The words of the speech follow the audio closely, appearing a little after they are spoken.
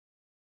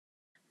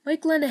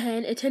Mike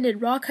Leneghan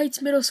attended Rock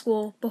Heights Middle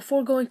School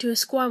before going to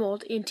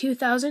Esquimalt in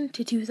 2000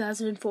 to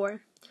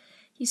 2004.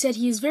 He said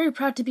he is very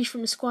proud to be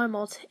from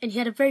Esquimalt and he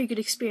had a very good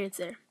experience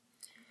there.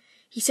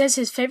 He says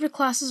his favorite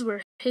classes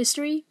were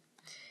history,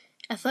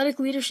 athletic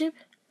leadership,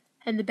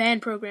 and the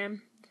band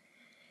program.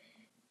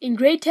 In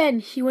grade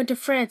 10, he went to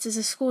France as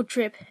a school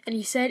trip, and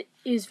he said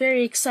it was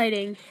very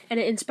exciting and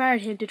it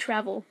inspired him to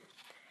travel.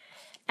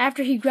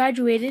 After he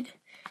graduated,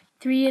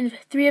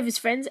 three of his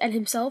friends and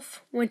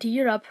himself went to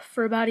Europe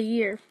for about a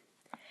year.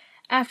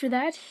 After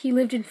that, he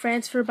lived in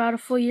France for about a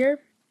full year,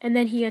 and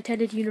then he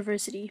attended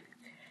university.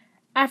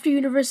 After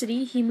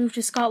university, he moved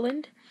to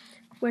Scotland,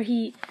 where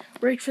he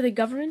worked for the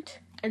government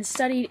and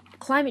studied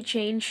climate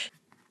change.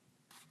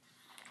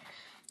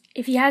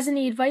 If he has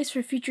any advice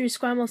for future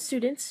Esquimalt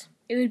students,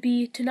 it would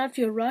be to not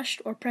feel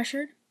rushed or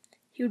pressured.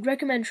 He would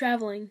recommend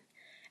traveling.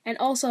 And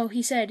also,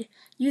 he said,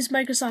 use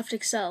Microsoft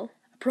Excel,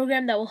 a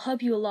program that will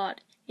help you a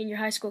lot in your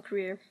high school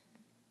career.